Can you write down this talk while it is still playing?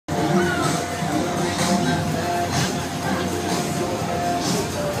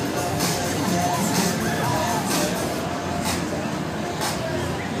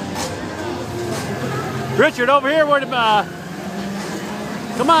Richard, over here where the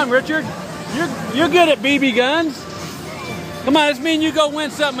come on, Richard. You're good at BB guns. Come on, this means you go win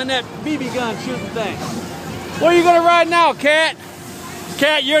something in that BB gun shooting thing. What are you gonna ride now, Cat?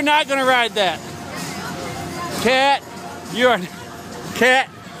 Cat, you're not gonna ride that. Cat, Cat.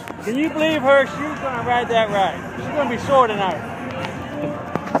 Can you believe her? She's gonna ride that ride. She's gonna be sore tonight.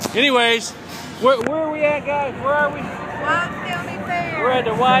 Anyways, where are we at, guys? Where are we? Wise County Fair. We're at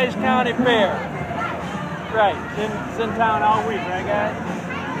the Wise County Fair. Right, it's in town all week, right, guys?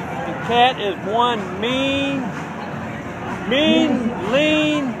 And Cat is one mean,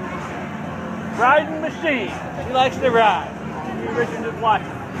 lean riding machine. She likes to ride. Me and Richard just watching.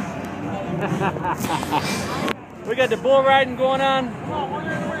 We got the bull riding going on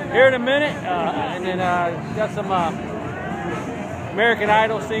here in a minute, and then got some American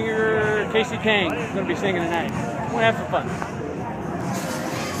Idol singer Casey Kang going to be singing tonight. We're going to have some fun.